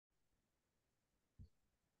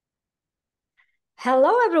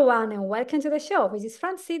Hello, everyone, and welcome to the show. This is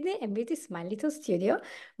Franz, Sidney, and this is my little studio.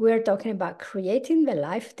 We're talking about creating the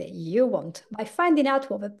life that you want by finding out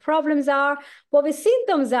what the problems are, what the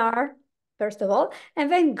symptoms are, first of all,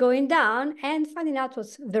 and then going down and finding out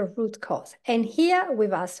what's the root cause. And here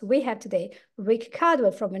with us, we have today Rick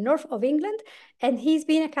Cardwell from the north of England, and he's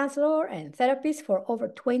been a counselor and therapist for over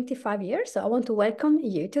 25 years. So I want to welcome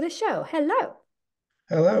you to the show. Hello.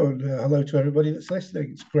 Hello, and hello to everybody that's listening.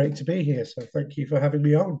 It's great to be here. So thank you for having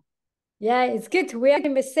me on. Yeah, it's good. We are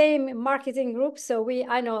in the same marketing group, so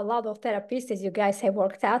I know a lot of therapists as you guys have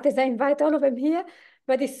worked out, as I invite all of them here.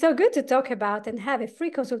 But it's so good to talk about and have a free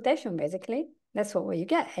consultation, basically. That's what you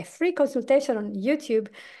get, a free consultation on YouTube.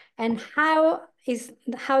 And how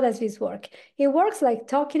does this work? It works like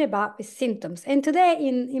talking about the symptoms. And today,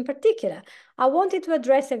 in particular, I wanted to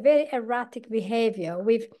address a very erratic behavior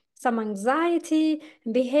with some anxiety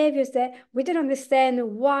and behaviors that we don't understand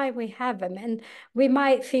why we have them. And we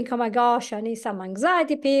might think, oh my gosh, I need some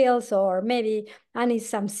anxiety pills, or maybe I need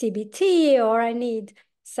some CBT, or I need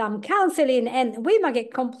some counseling. And we might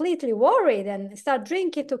get completely worried and start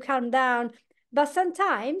drinking to calm down. But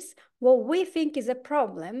sometimes what we think is a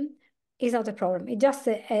problem is not a problem. It's just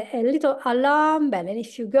a little alarm bell. And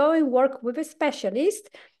if you go and work with a specialist,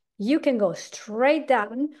 you can go straight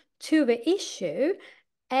down to the issue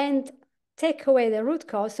and take away the root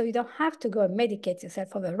cause so you don't have to go and medicate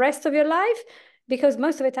yourself for the rest of your life, because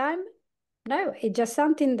most of the time, no, it's just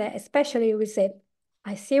something that especially we say,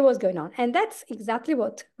 I see what's going on. And that's exactly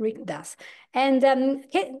what Rick does. And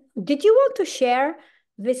did you want to share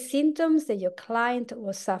the symptoms that your client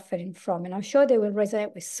was suffering from? And I'm sure they will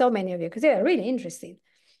resonate with so many of you because they are really interesting.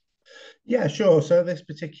 Yeah, sure. So this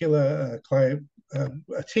particular client,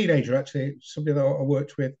 a teenager actually, somebody that I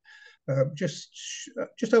worked with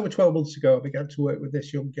just over 12 months ago, I began to work with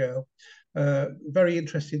this young girl. Very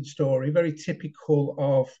interesting story, very typical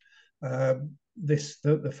of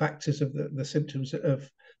the factors of the symptoms of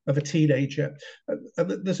a teenager.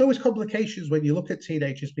 And there's always complications when you look at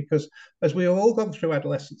teenagers because as we've all gone through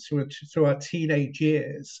adolescence, through our teenage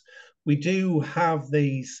years, we do have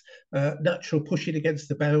these natural pushing against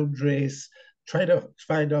the boundaries, trying to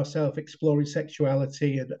find ourselves exploring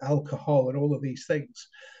sexuality and alcohol and all of these things.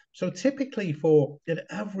 So typically for an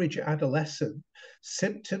average adolescent,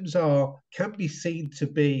 symptoms can be seen to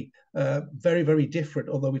be very, very different,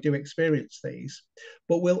 although we do experience these.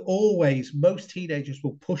 But most teenagers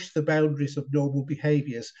will push the boundaries of normal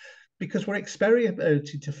behaviors because we're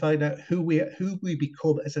experimenting to find out who we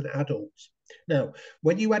become as an adult. Now,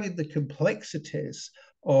 when you add in the complexities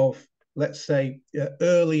of, let's say,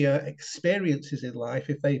 earlier experiences in life,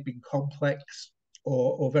 if they've been complex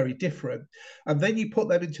or very different, and then you put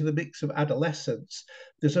them into the mix of adolescence,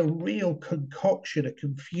 there's a real concoction, a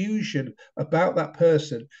confusion about that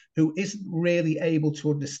person who isn't really able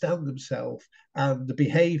to understand themselves and the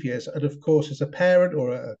behaviors. And of course, as a parent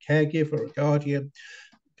or a caregiver or a guardian,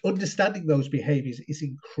 understanding those behaviors is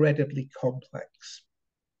incredibly complex.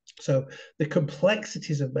 So the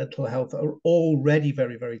complexities of mental health are already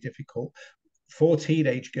very, very difficult for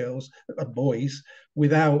teenage girls and boys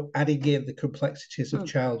without adding in the complexities of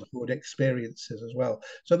childhood experiences as well.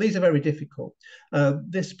 So these are very difficult.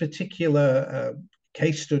 This particular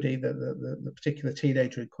case study, the particular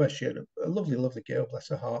teenager in question, a lovely, lovely girl, bless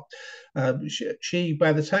her heart. She,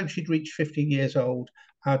 by the time she'd reached 15 years old,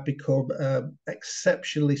 had become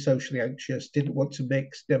exceptionally socially anxious, didn't want to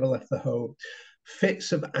mix, never left the home.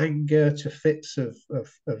 Fits of anger to fits of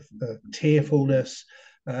tearfulness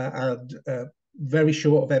and very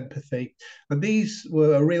short of empathy. And these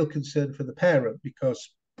were a real concern for the parent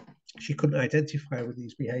because she couldn't identify with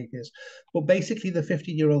these behaviors. But basically, the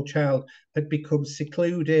 15-year-old child had become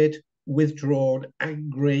secluded, withdrawn,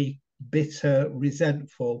 angry, bitter,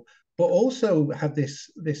 resentful, but also had this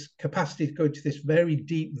capacity to go into this very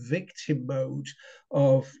deep victim mode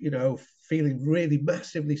of, feeling really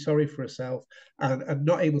massively sorry for herself and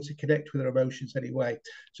not able to connect with her emotions anyway.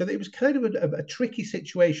 So it was kind of a tricky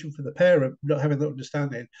situation for the parent, not having that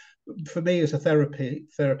understanding. For me as a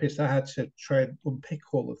therapist, I had to try and unpick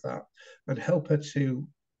all of that and help her to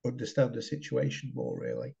understand the situation more,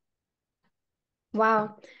 really.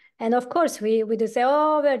 Wow. And of course, we do say,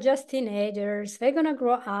 oh, they're just teenagers. They're going to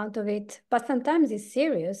grow out of it. But sometimes it's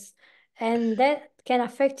serious. And that can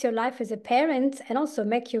affect your life as a parent and also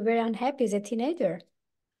make you very unhappy as a teenager.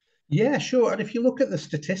 Yeah, sure. And if you look at the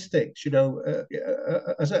statistics,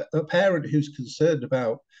 as a parent who's concerned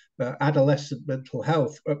about adolescent mental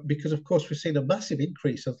health, because of course we've seen a massive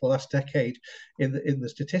increase over the last decade in the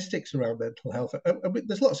statistics around mental health. I mean,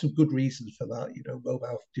 there's lots of good reasons for that,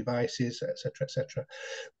 mobile devices, etc., etc.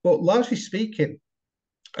 But largely speaking,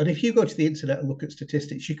 And if you go to the internet and look at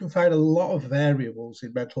statistics, you can find a lot of variables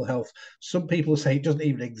in mental health. Some people say it doesn't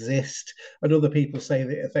even exist, and other people say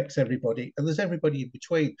that it affects everybody, and there's everybody in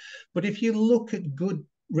between. But if you look at good,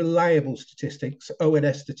 reliable statistics,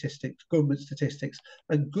 ONS statistics, government statistics,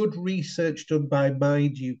 and good research done by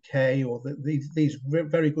Mind UK or these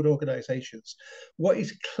very good organisations, what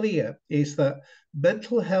is clear is that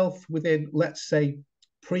mental health within, let's say,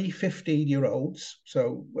 pre-15-year-olds,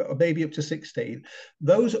 so maybe up to 16,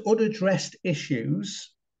 those unaddressed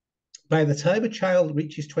issues, by the time a child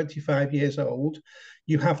reaches 25 years old,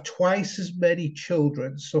 you have twice as many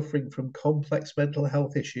children suffering from complex mental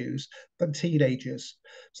health issues than teenagers.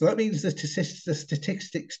 So that means the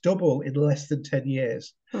statistics double in less than 10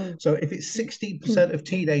 years. So if it's 16% of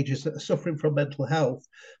teenagers that are suffering from mental health,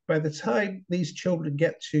 by the time these children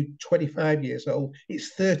get to 25 years old,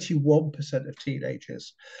 it's 31% of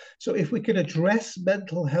teenagers. So if we can address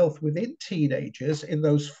mental health within teenagers in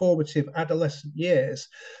those formative adolescent years,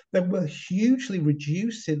 then we're hugely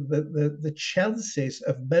reducing the chances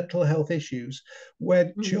of mental health issues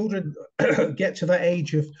when children get to that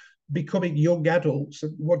age of becoming young adults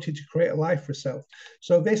and wanting to create a life for herself.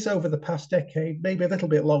 So this, over the past decade, maybe a little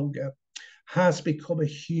bit longer, has become a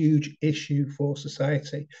huge issue for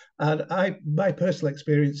society. And my personal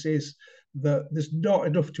experience is that there's not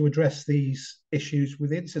enough to address these issues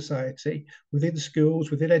within society, within schools,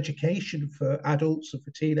 within education for adults and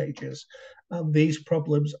for teenagers. And these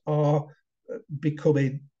problems are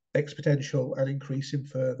becoming exponential and increasing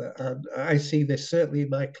further. And I see this certainly in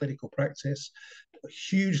my clinical practice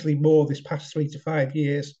hugely more this past 3 to 5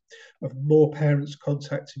 years, of more parents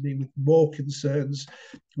contacting me with more concerns,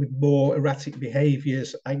 with more erratic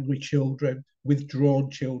behaviours, angry children, withdrawn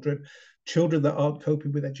children, children that aren't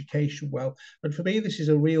coping with education well. And for me, this is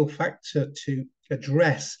a real factor to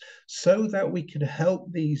address so that we can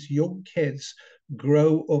help these young kids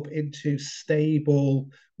grow up into stable,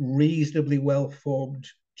 reasonably well-formed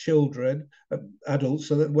children, adults,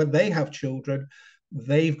 so that when they have children,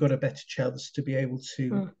 they've got a better chance to be able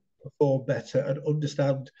to perform better and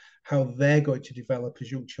understand how they're going to develop as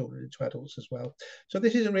young children into adults as well. So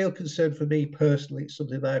this is a real concern for me personally. It's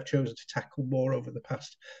something that I've chosen to tackle more over the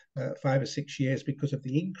past 5 or 6 years because of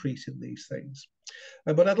the increase in these things.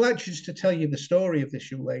 But I'd like just to tell you the story of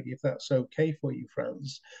this young lady, if that's okay for you,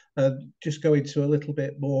 Franz, and just go into a little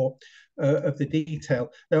bit more of the detail.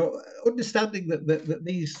 Now, understanding that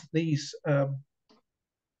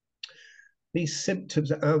these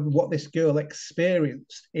symptoms and what this girl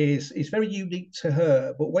experienced is very unique to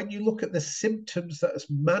her. But when you look at the symptoms that has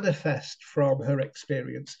manifest from her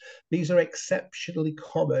experience, these are exceptionally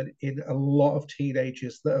common in a lot of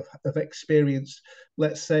teenagers that have experienced,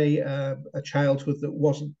 let's say, a childhood that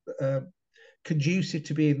wasn't conducive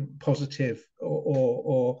to being positive,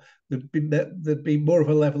 or there'd be more of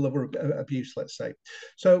a level of abuse, let's say.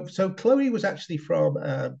 So Chloe was actually from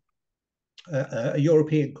a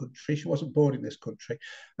European country. She wasn't born in this country.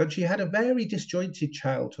 And she had a very disjointed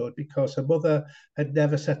childhood because her mother had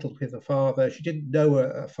never settled with her father. She didn't know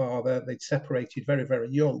her father. They'd separated very, very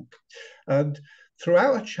young. And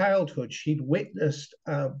throughout her childhood, she'd witnessed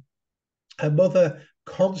her mother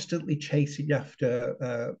constantly chasing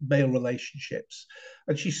after male relationships.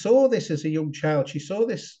 And she saw this as a young child. She saw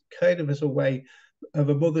this kind of as a way of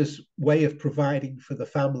a mother's way of providing for the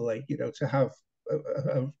family, to have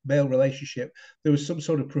a male relationship. There was some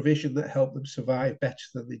sort of provision that helped them survive better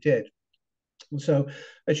than they did. And so,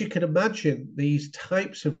 as you can imagine, these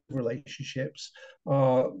types of relationships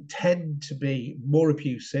tend to be more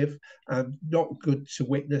abusive and not good to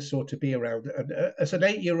witness or to be around. And as an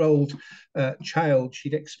 8-year-old child,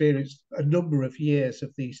 she'd experienced a number of years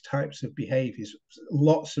of these types of behaviours,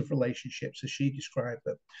 lots of relationships, as she described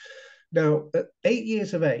them. Now, at 8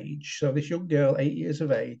 years of age, so this young girl, 8 years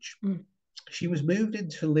of age, she was moved in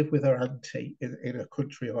to live with her auntie in her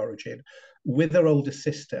country of origin with her older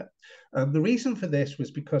sister. And the reason for this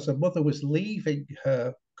was because her mother was leaving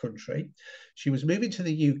her country. She was moving to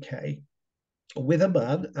the UK with a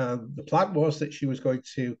man, and the plan was that she was going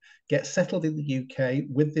to get settled in the UK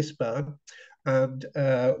with this man. And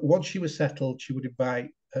once she was settled, she would invite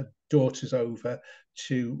her daughters over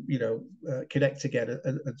to, connect again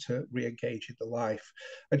and to re-engage in the life.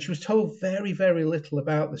 And she was told very, very little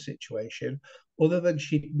about the situation, other than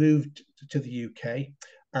she'd moved to the UK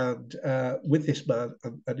and with this man,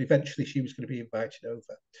 and eventually she was going to be invited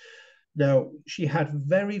over. Now, she had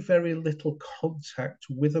very, very little contact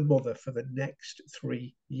with her mother for the next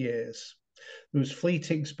 3 years. There was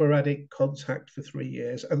fleeting, sporadic contact for 3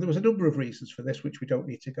 years. And there was a number of reasons for this, which we don't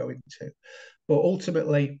need to go into. But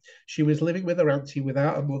ultimately, she was living with her auntie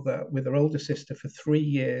without a mother, with her older sister for 3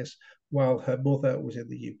 years while her mother was in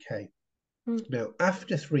the UK. Now,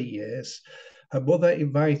 after 3 years, her mother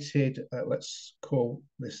invited, let's call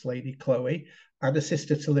this lady Chloe, and a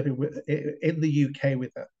sister to live in the UK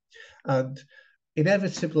with her. And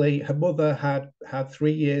inevitably, her mother had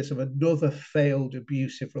 3 years of another failed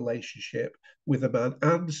abusive relationship with a man,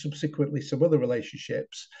 and subsequently some other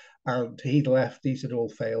relationships. And he'd left; these had all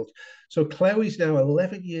failed. So Chloe's now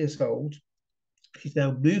 11 years old. She's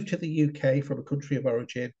now moved to the UK from a country of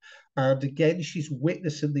origin. And again, she's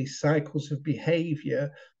witnessing these cycles of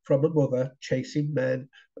behaviour from a mother, chasing men,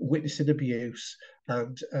 witnessing abuse.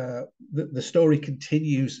 And the story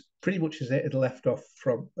continues pretty much as it had left off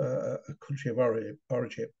from a country of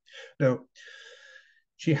origin. Now,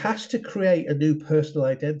 she has to create a new personal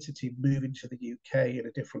identity moving to the UK in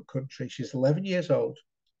a different country. She's 11 years old.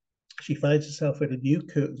 She finds herself in a new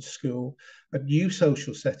school, a new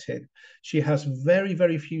social setting. She has very,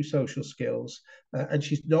 very few social skills, and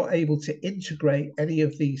she's not able to integrate any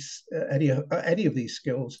of these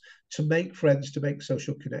skills to make friends, to make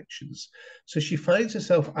social connections. So she finds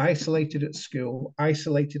herself isolated at school,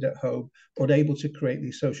 isolated at home, unable to create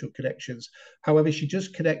these social connections. However, she does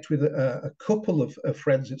connect with a couple of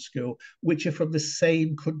friends at school, which are from the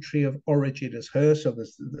same country of origin as her. So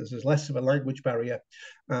there's less of a language barrier,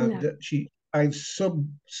 and she finds some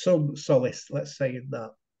solace, let's say, in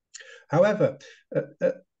that. However,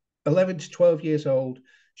 at 11 to 12 years old,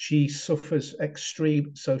 she suffers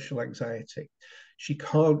extreme social anxiety. She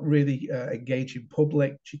can't really engage in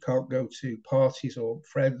public. She can't go to parties or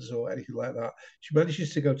friends or anything like that. She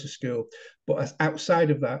manages to go to school, but as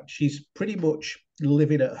outside of that, she's pretty much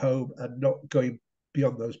living at home and not going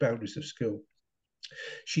beyond those boundaries of school.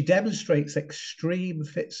 She demonstrates extreme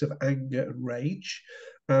fits of anger and rage,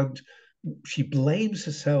 and she blames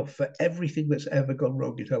herself for everything that's ever gone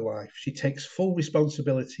wrong in her life. She takes full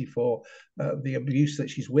responsibility for the abuse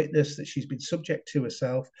that she's witnessed, that she's been subject to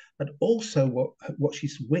herself, and also what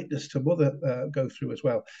she's witnessed her mother go through as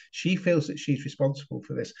well. She feels that she's responsible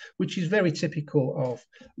for this, which is very typical of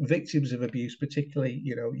victims of abuse, particularly,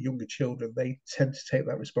 younger children. They tend to take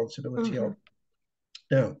that responsibility on.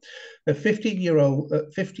 Now, at 15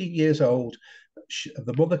 years old,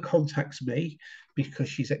 the mother contacts me because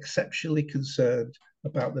she's exceptionally concerned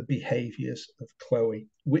about the behaviours of Chloe,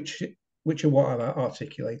 which are what I've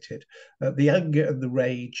articulated. The anger and the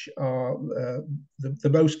rage are the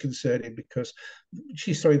most concerning, because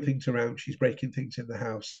she's throwing things around, she's breaking things in the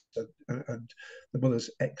house, and the mother's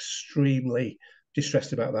extremely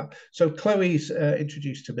distressed about that. So Chloe's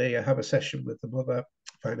introduced to me. I have a session with the mother,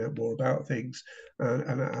 find out more about things,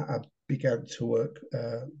 and I began to work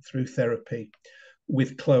through therapy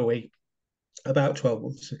with Chloe about 12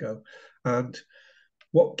 months ago. And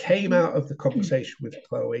what came out of the conversation with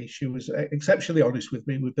Chloe, she was exceptionally honest with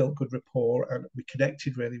me. We built good rapport and we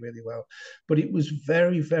connected really, really well. But it was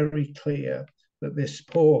very, very clear that this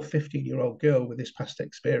poor 15-year-old girl with this past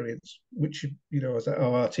experience, which, as I've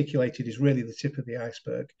articulated, is really the tip of the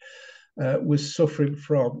iceberg, was suffering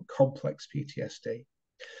from complex PTSD.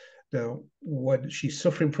 Now, when she's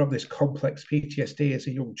suffering from this complex PTSD as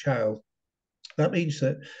a young child, that means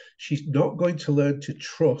that she's not going to learn to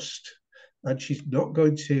trust, and she's not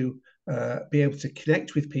going to be able to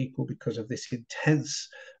connect with people because of this intense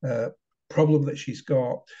problem that she's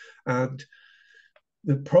got. And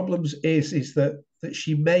the problems is that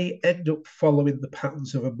she may end up following the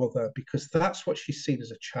patterns of her mother, because that's what she's seen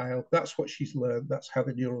as a child. That's what she's learned. That's how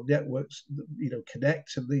the neural networks,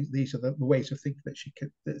 connect. And these are the ways of thinking that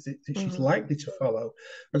she's likely to follow.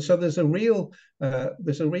 And so there's a real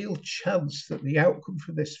chance that the outcome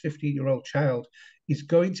for this 15-year-old child is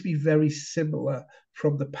going to be very similar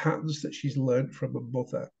from the patterns that she's learned from her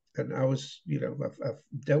mother. And I've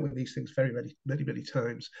dealt with these things very, many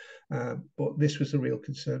times, but this was a real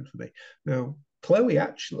concern for me. Now, Chloe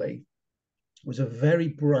actually was a very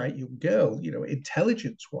bright young girl.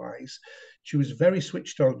 Intelligence-wise, she was very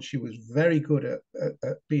switched on. She was very good at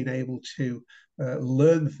being able to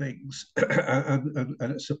learn things, and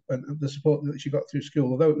the support that she got through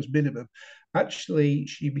school, although it was minimum, actually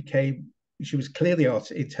she was clearly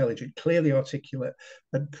intelligent, clearly articulate,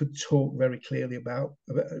 and could talk very clearly about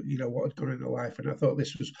what had gone on in her life. And I thought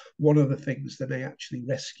this was one of the things that may actually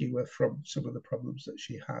rescue her from some of the problems that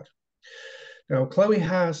she had. Now, Chloe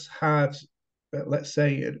has had, let's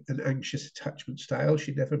say, an anxious attachment style.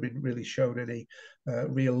 She'd never been really shown any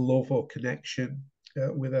real love or connection.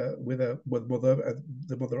 with mother, and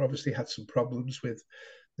the mother obviously had some problems with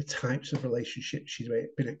the types of relationships she'd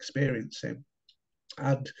been experiencing,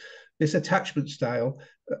 and this attachment style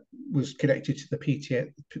was connected to the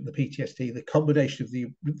PTSD, the combination of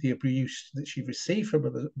the abuse that she received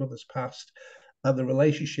from mother's past and the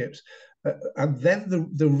relationships, and then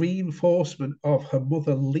the reinforcement of her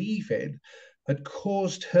mother leaving had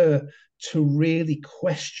caused her to really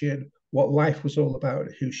question what life was all about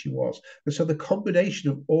and who she was. And so the combination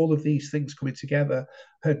of all of these things coming together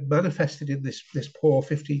had manifested in this poor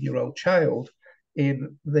 15-year-old child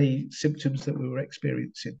in the symptoms that we were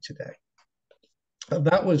experiencing today. And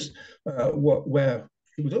that was where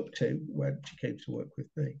she was up to when she came to work with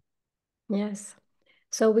me. Yes.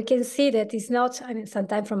 So we can see that it's not, I mean,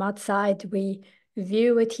 sometimes from outside, we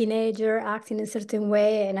view a teenager acting in a certain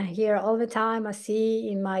way. And I hear all the time, I see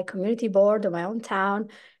in my community board of my own town,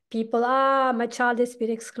 people, my child has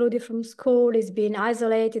been excluded from school, he's been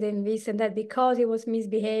isolated and this and that because he was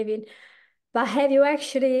misbehaving. But have you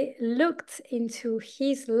actually looked into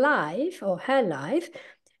his life or her life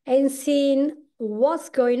and seen what's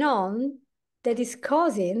going on that is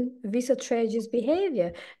causing this outrageous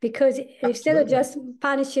behavior? Because instead of just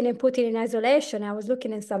punishing and putting in isolation, I was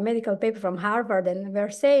looking at some medical paper from Harvard, and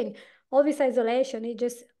they're saying all this isolation is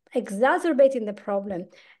just exacerbating the problem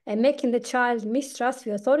and making the child mistrust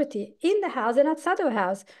the authority in the house and outside of the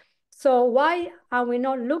house. So why are we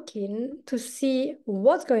not looking to see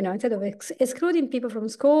what's going on instead of excluding people from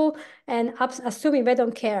school and assuming they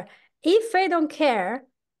don't care? If they don't care,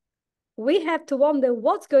 we have to wonder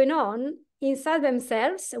what's going on inside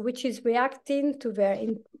themselves, which is reacting to their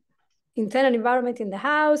internal environment in the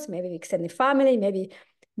house, maybe extended family, maybe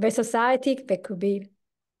their society. There could be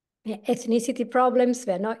ethnicity problems.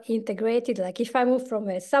 They're not integrated. Like if I move from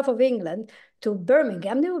the south of England to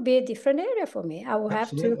Birmingham, there would be a different area for me. I will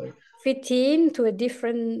have to fit in to a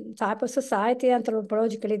different type of society,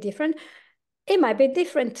 anthropologically different. It might be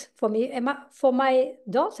different for me. For my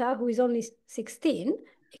daughter, who is only 16,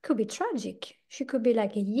 it could be tragic. She could be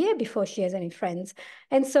like a year before she has any friends.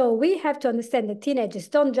 And so we have to understand that teenagers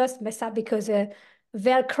don't just mess up because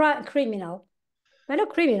they're criminal. They're not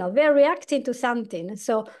criminal. They're reacting to something.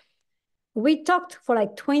 So we talked for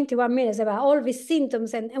like 21 minutes about all these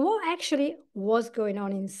symptoms and what actually was going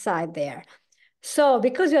on inside there. So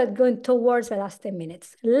because we are going towards the last 10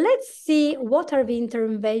 minutes, let's see what are the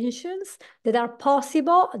interventions that are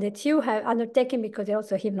possible that you have undertaken, because you're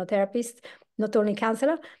also a hypnotherapist, not only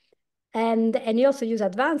counselor. And you also use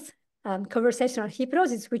advanced conversational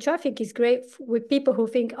hypnosis, which I think is great with people who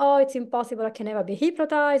think, oh, it's impossible, I can never be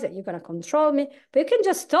hypnotized, you're going to control me. But you can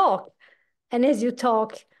just talk. And as you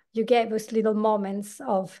talk, you get those little moments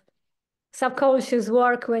of subconscious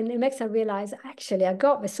work when it makes her realize, actually, I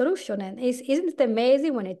got the solution. And isn't it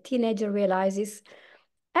amazing when a teenager realizes,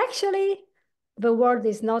 actually, the world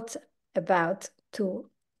is not about to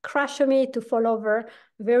crush me, to fall over.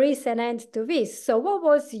 There is an end to this. So what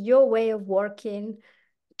was your way of working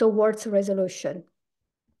towards resolution?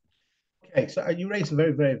 Okay, so you raise a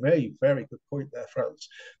very, very, very, very good point there, Franz.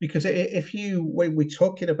 Because when we're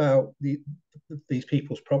talking about these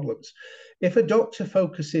people's problems, if a doctor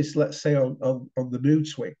focuses, let's say, on the mood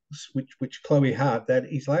swings, which Chloe had, then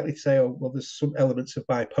he's likely to say, oh, well, there's some elements of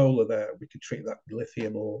bipolar there. We could treat that with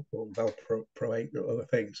lithium or valproate or other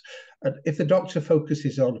things. And if the doctor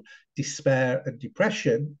focuses on despair and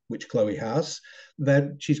depression, which Chloe has,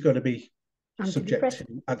 then she's going to be subject to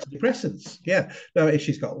antidepressants. Yeah. Now, if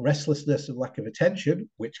she's got restlessness and lack of attention,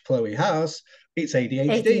 which Chloe has, it's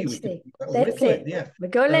ADHD. We can put that on Ritalin. Yeah. We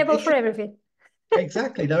go level for everything.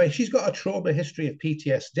 Exactly. Now, if she's got a trauma history of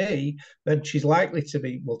PTSD, then she's likely to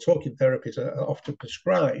be, well, talking therapies are often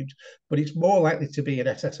prescribed, but it's more likely to be an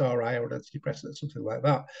SSRI or an antidepressant, something like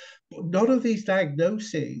that. But none of these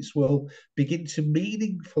diagnoses will begin to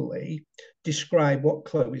meaningfully describe what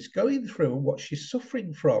Chloe's going through and what she's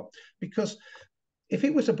suffering from. Because if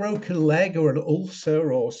it was a broken leg or an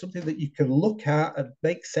ulcer or something that you can look at and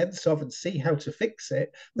make sense of and see how to fix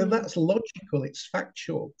it, then that's logical, it's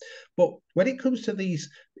factual. But when it comes to these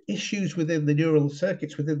issues within the neural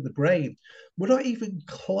circuits within the brain, we're not even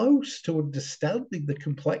close to understanding the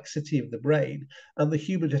complexity of the brain and the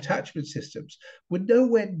human attachment systems. We're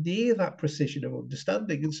nowhere near that precision of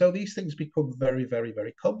understanding. And so these things become very, very,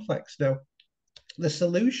 very complex. Now, the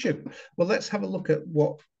solution, well, let's have a look at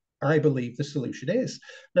what I believe the solution is.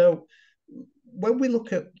 Now, when we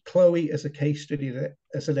look at Chloe as a case study,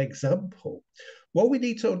 as an example, what we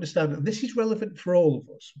need to understand, and this is relevant for all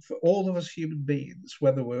of us human beings,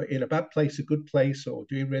 whether we're in a bad place, a good place, or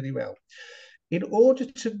doing really well, in order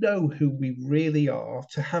to know who we really are,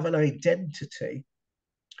 to have an identity,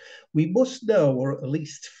 We must know, or at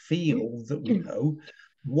least feel that we know,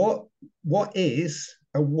 what is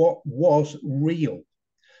and what was real.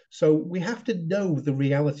 So we have to know the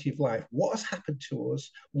reality of life, what has happened to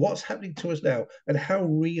us, what's happening to us now, and how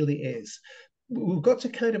real it is. We've got to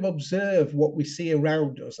kind of observe what we see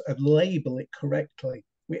around us and label it correctly.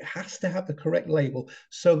 It has to have the correct label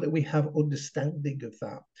so that we have understanding of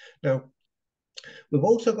that. Now, we've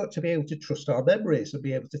also got to be able to trust our memories and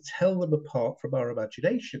be able to tell them apart from our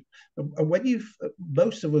imagination. And when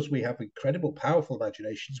most of us, we have incredible, powerful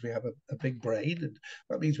imaginations. We have a big brain, and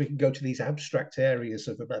that means we can go to these abstract areas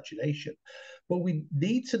of imagination. But we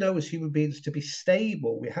need to know as human beings to be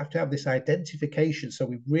stable. We have to have this identification so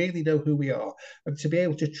we really know who we are, and to be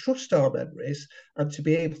able to trust our memories and to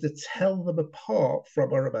be able to tell them apart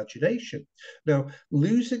from our imagination. Now,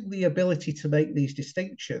 losing the ability to make these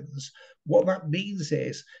distinctions, what that means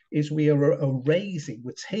is we are erasing,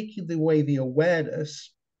 we're taking away the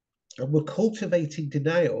awareness, and we're cultivating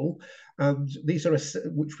denial. And these are,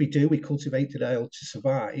 which we cultivate denial to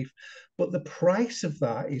survive. But the price of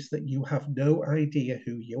that is that you have no idea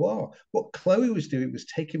who you are. What Chloe was doing was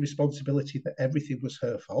taking responsibility that everything was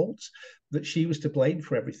her fault, that she was to blame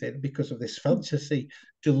for everything because of this fantasy,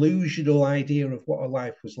 delusional idea of what her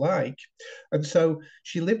life was like. And so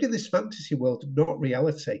she lived in this fantasy world, not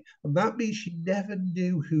reality. And that means she never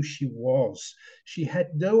knew who she was. She had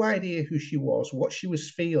no idea who she was, what she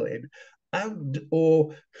was feeling, and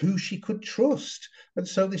or who she could trust. And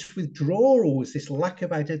so this withdrawal was this lack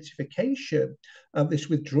of identification, and this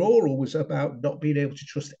withdrawal was about not being able to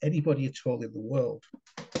trust anybody at all in the world.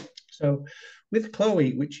 So with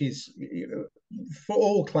Chloe, which is, for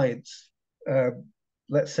all clients,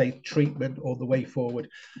 let's say treatment or the way forward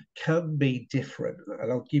can be different.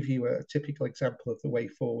 And I'll give you a typical example of the way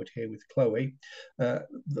forward here with Chloe.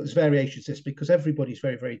 There's variations to this because everybody's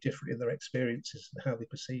very, very different in their experiences and how they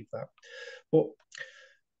perceive that. But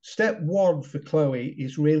step one for Chloe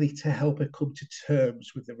is really to help her come to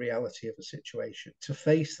terms with the reality of the situation, to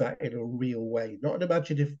face that in a real way, not an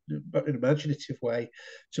imaginative way,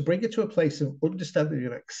 to bring her to a place of understanding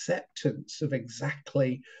and acceptance of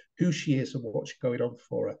exactly who she is and what's going on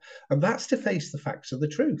for her. And that's to face the facts of the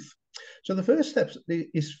truth. So the first step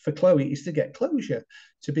is for Chloe is to get closure,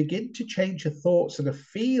 to begin to change her thoughts and her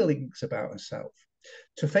feelings about herself,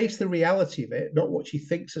 to face the reality of it, not what she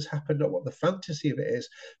thinks has happened, not what the fantasy of it is,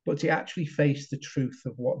 but to actually face the truth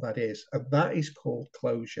of what that is. And that is called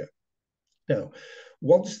closure. Now,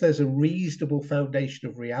 once there's a reasonable foundation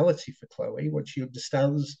of reality for Chloe, when she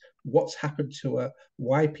understands what's happened to her,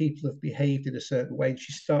 why people have behaved in a certain way, and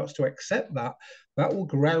she starts to accept that, that will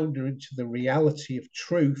ground her into the reality of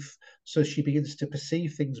truth. So she begins to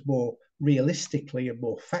perceive things more realistically and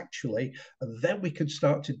more factually. And then we can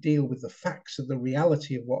start to deal with the facts and the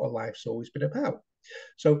reality of what her life's always been about.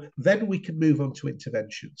 So then we can move on to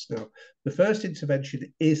interventions. Now, the first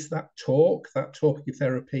intervention is that talking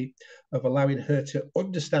therapy of allowing her to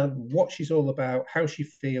understand what she's all about, how she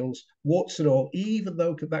feels, warts and all, even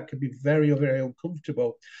though that can be very, very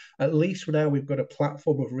uncomfortable. At least now we've got a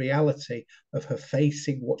platform of reality of her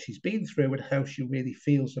facing what she's been through and how she really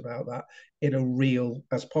feels about that in a real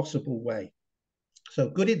as possible way.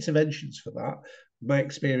 So good interventions for that. My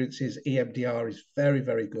experience is EMDR is very,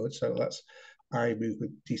 very good. So that's eye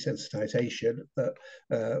movement desensitization that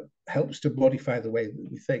helps to modify the way that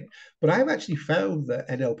we think. But I've actually found that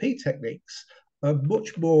NLP techniques are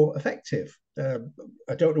much more effective.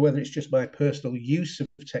 I don't know whether it's just my personal use of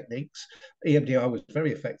techniques. EMDR was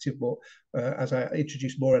very effective, but as I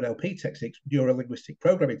introduced more NLP techniques, neuro-linguistic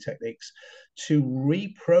programming techniques, to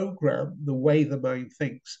reprogram the way the mind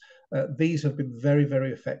thinks, these have been very,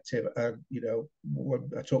 very effective. And, when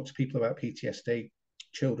I talk to people about PTSD,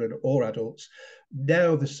 children or adults,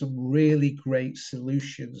 now there's some really great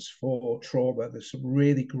solutions for trauma. There's some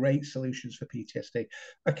really great solutions for PTSD.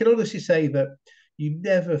 I can honestly say that you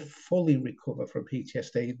never fully recover from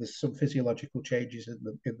PTSD. There's some physiological changes in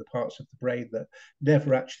the parts of the brain that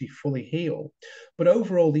never actually fully heal. But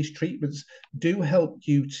overall, these treatments do help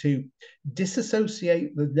you to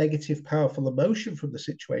disassociate the negative, powerful emotion from the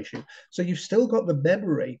situation. So you've still got the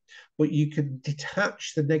memory, but you can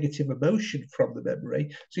detach the negative emotion from the memory.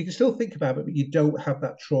 So you can still think about it, but you don't have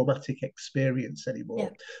that traumatic experience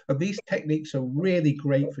anymore. Yeah. And these techniques are really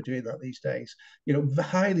great for doing that these days.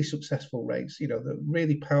 Highly successful rates, the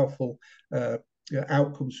really powerful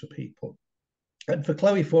outcomes for people. And for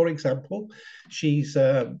Chloe, for example, she's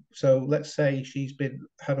so let's say she's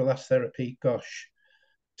had her last therapy, gosh,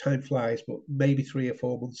 time flies, but maybe 3 or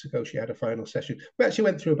 4 months ago, she had a final session. We actually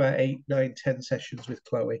went through about 8, 9, 10 sessions with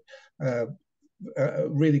Chloe.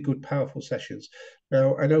 really good, powerful sessions.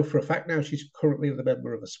 Now, I know for a fact now she's currently a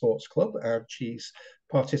member of a sports club and she's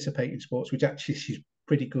participating in sports, which actually she's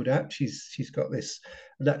pretty good at. She's got this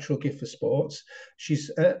natural gift for sports.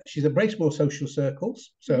 She's embraced more social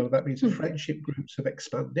circles, so that means her friendship groups have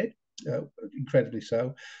expanded, incredibly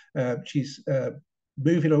so. She's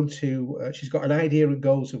moving on to, she's got an idea and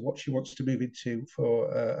goals of what she wants to move into for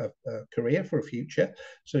a career, for a future.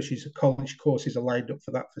 So she's college courses are lined up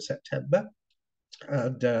for that for September.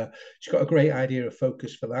 And she's got a great idea of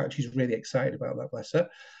focus for that. And she's really excited about that, bless her.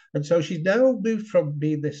 And so she's now moved from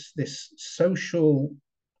being this socially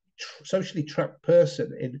trapped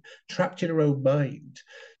person, trapped in her own mind,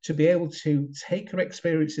 to be able to take her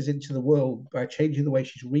experiences into the world by changing the way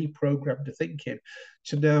she's reprogrammed her thinking,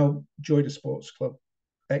 to now join a sports club,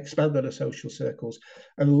 expand on her social circles,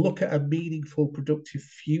 and look at a meaningful, productive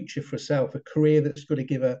future for herself, a career that's going to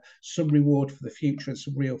give her some reward for the future and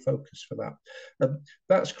some real focus for that. And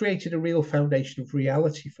that's created a real foundation of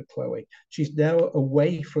reality for Chloe. She's now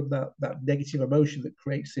away from that negative emotion that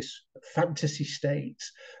creates this fantasy state,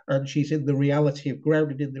 and she's in the reality of,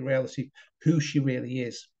 grounded in the reality of who she really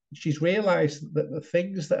is. She's realized that the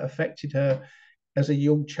things that affected her as a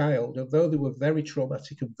young child, although they were very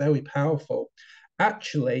traumatic and very powerful,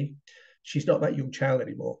 actually, she's not that young child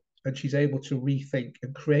anymore. And she's able to rethink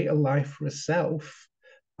and create a life for herself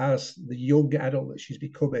as the young adult that she's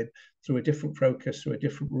becoming, through a different focus, through a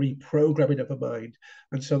different reprogramming of her mind.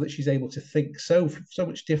 And so that she's able to think so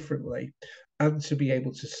much differently, and to be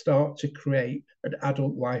able to start to create an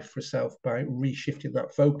adult life for herself by reshifting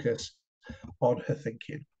that focus on her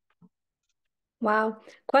thinking. Wow,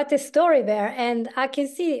 quite a story there. And I can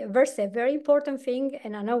see there's a very important thing,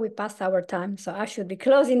 and I know we passed our time, so I should be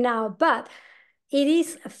closing now, but it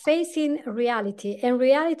is facing reality. And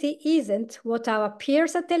reality isn't what our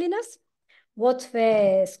peers are telling us, what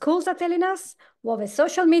the schools are telling us, what the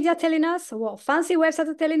social media are telling us, what fancy websites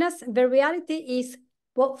are telling us. The reality is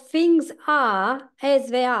what things are as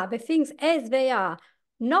they are, the things as they are,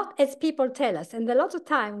 not as people tell us. And a lot of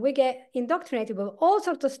time we get indoctrinated with all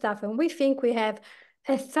sorts of stuff, and we think we have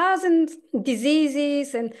 1,000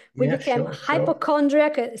 diseases, and we became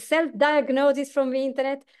hypochondriac, self-diagnosis from the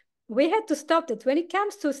internet. We had to stop that. When it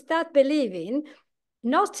comes to start believing,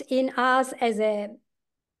 not in us as a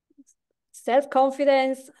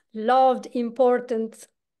self-confidence, loved, important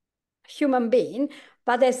human being,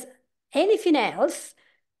 but as anything else,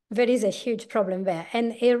 there is a huge problem there.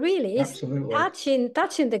 And it really is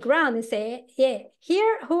touching the ground and say, yeah,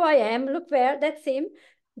 here who I am, look there, that's him,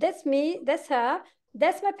 that's me, that's her,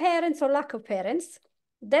 that's my parents or lack of parents,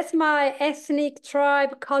 that's my ethnic,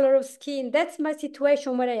 tribe, color of skin, that's my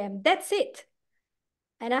situation where I am, that's it.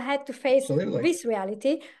 And I had to face this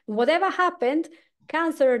reality. Whatever happened,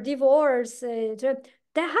 cancer, divorce, that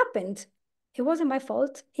happened. It wasn't my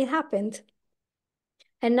fault, it happened.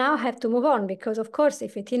 And now I have to move on, because of course,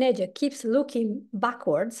 if a teenager keeps looking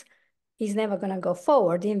backwards, he's never going to go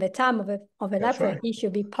forward. In the time of a life, he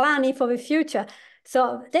should be planning for the future.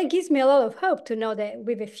 So that gives me a lot of hope to know that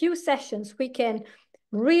with a few sessions, we can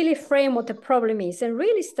really frame what the problem is, and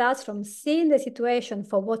really starts from seeing the situation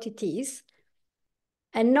for what it is,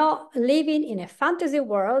 and not living in a fantasy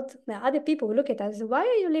world. Now, other people will look at us, why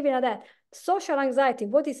are you living like that? Social anxiety,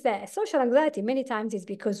 what is that? Social anxiety many times is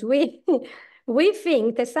because we we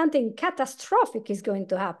think that something catastrophic is going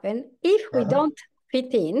to happen. If we don't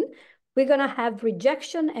fit in, we're going to have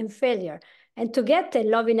rejection and failure. And to get the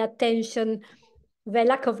loving attention, the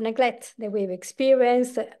lack of neglect that we've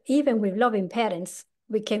experienced, even with loving parents,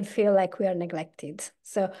 we can feel like we are neglected.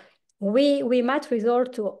 So we might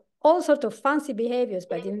resort to all sorts of fancy behaviors,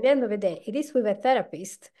 but in the end of the day, it is with a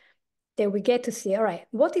therapist that we get to see, all right,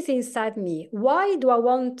 what is inside me? Why do I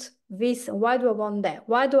want this? Why do I want that?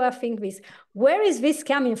 Why do I think this? Where is this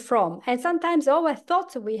coming from? And sometimes all the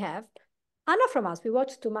thoughts we have are not from us. We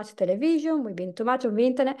watch too much television, we've been too much on the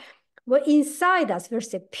internet. Well, inside us,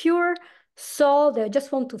 there's a pure soul that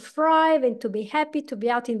just want to thrive and to be happy, to be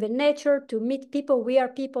out in the nature, to meet people. We are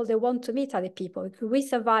people that want to meet other people. We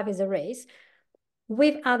survive as a race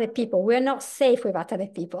with other people. We're not safe without other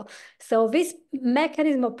people. So this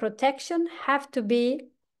mechanism of protection have to be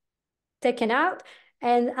taken out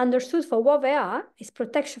and understood for what they are. Is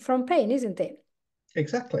protection from pain, isn't it?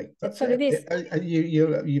 Exactly. That's what it is. And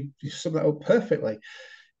you sum that up perfectly.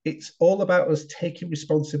 It's all about us taking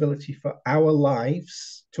responsibility for our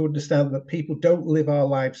lives, to understand that people don't live our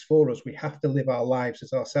lives for us. We have to live our lives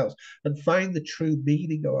as ourselves and find the true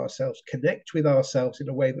meaning of ourselves, connect with ourselves in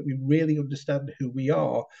a way that we really understand who we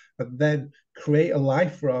are, and then create a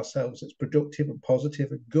life for ourselves that's productive and positive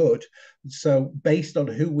and good. And so based on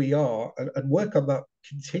who we are, and work on that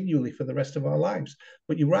continually for the rest of our lives.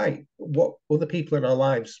 But you're right, what other people in our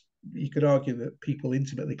lives, you could argue that people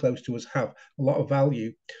intimately close to us have a lot of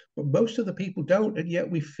value, but most of the people don't, and yet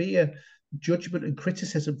we fear judgment and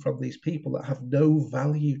criticism from these people that have no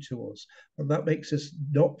value to us, and that makes us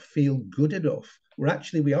not feel good enough.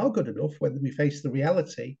 We are good enough when we face the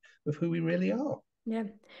reality of who we really are. Yeah.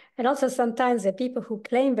 And also sometimes the people who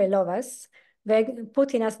claim they love us, they're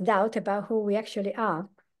putting us doubt about who we actually are.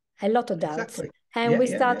 A lot of doubts. Exactly. And we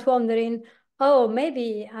start wondering, oh,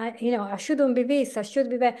 maybe I shouldn't be this, I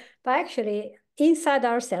should be that. But actually, inside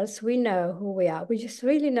ourselves, we know who we are. We just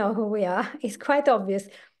really know who we are. It's quite obvious.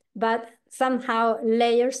 But somehow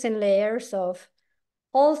layers and layers of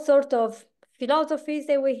all sorts of philosophies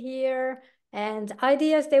that we hear and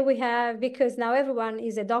ideas that we have, because now everyone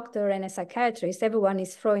is a doctor and a psychiatrist. Everyone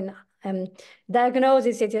is throwing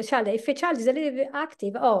diagnosis at your child. If a child is a little bit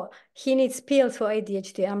active, oh, he needs pills for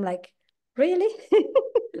ADHD. I'm like, really?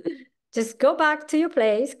 Just go back to your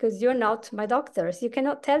place, because you're not my doctors. You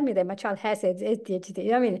cannot tell me that my child has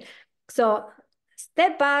ADHD. I mean, so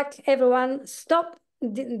step back, everyone. Stop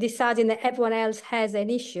deciding that everyone else has an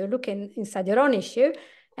issue. Look inside your own issue,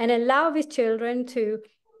 and allow these children to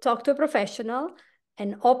talk to a professional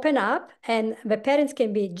and open up. And the parents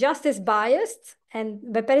can be just as biased, and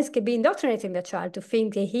the parents can be indoctrinating their child to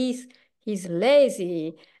think that he's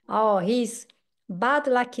lazy, oh, he's bad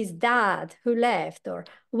like his dad who left, or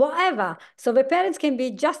whatever. So the parents can be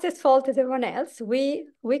just as fault as everyone else. We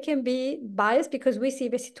can be biased because we see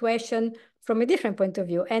the situation from a different point of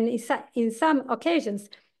view. And in some occasions,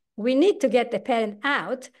 we need to get the parent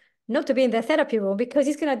out, not to be in the therapy room, because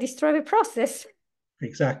he's going to destroy the process.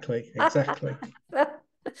 Exactly.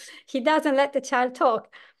 He doesn't let the child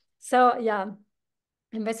talk. So yeah,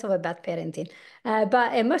 and that's all about parenting.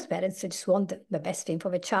 But most parents just want the best thing for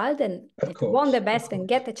the child, and if you want the best, then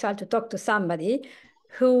get the child to talk to somebody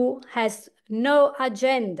who has no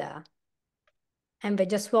agenda, and they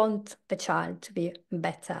just want the child to be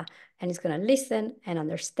better, and is going to listen and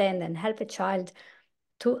understand and help a child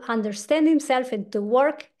to understand himself and to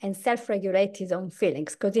work and self-regulate his own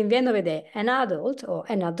feelings. Because in the end of the day, an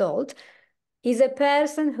adult is a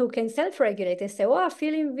person who can self-regulate and say, oh, I'm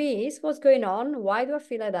feeling this, what's going on? Why do I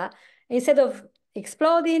feel like that? Instead of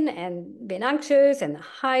exploding and being anxious and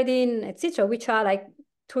hiding, etc., which are like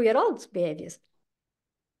 2-year-olds' behaviors,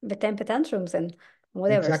 the temper tantrums and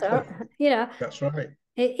whatever. Exactly. So, that's right.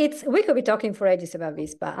 We could be talking for ages about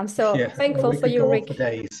this, but I'm so thankful for you, Rick. For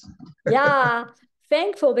days. Yeah,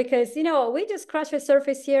 thankful, because we just scratched the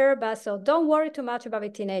surface here. But so don't worry too much about the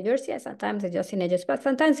teenagers. Yeah, sometimes they're just teenagers, but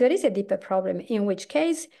sometimes there is a deeper problem, in which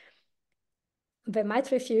case they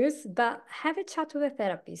might refuse. But have a chat with a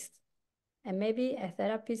therapist, and maybe a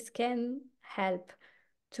therapist can help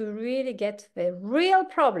to really get the real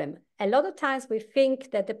problem. A lot of times we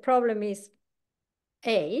think that the problem is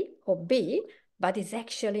A or B, but it's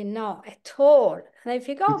actually not at all. And if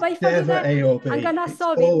you go, but if I do that, A or B. I'm gonna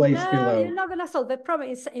solve it. No, you're not gonna solve the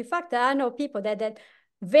problem. In fact, I know people that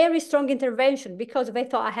very strong intervention because they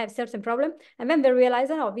thought I have certain problem, and then they realize,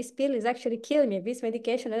 oh, this pill is actually killing me, this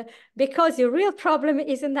medication, because your real problem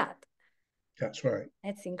isn't that. That's right.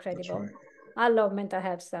 That's incredible. That's right. I love mental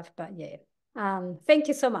health stuff, but yeah. Thank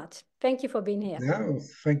you so much. Thank you for being here. No,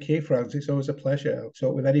 thank you, Franz. It's always a pleasure. I'll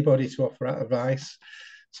talk with anybody to offer out advice.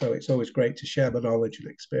 So it's always great to share my knowledge and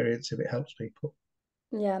experience if it helps people.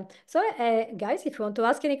 Yeah. So, guys, if you want to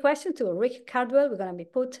ask any question to Rick Cardwell, we're going to be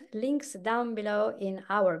put links down below in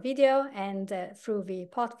our video and through the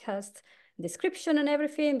podcast description and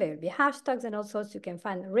everything. There will be hashtags and all sorts. You can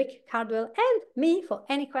find Rick Cardwell and me for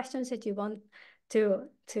any questions that you want to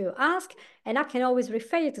ask. And I can always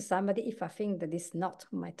refer you to somebody if I think that is not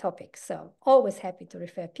my topic. So always happy to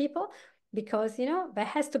refer people, because, there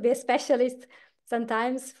has to be a specialist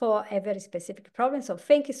sometimes for a very specific problem. So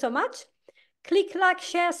thank you so much. Click like,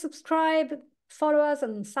 share, subscribe, follow us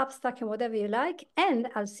on Substack and whatever you like. And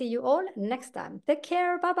I'll see you all next time. Take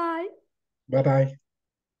care. Bye-bye. Bye-bye.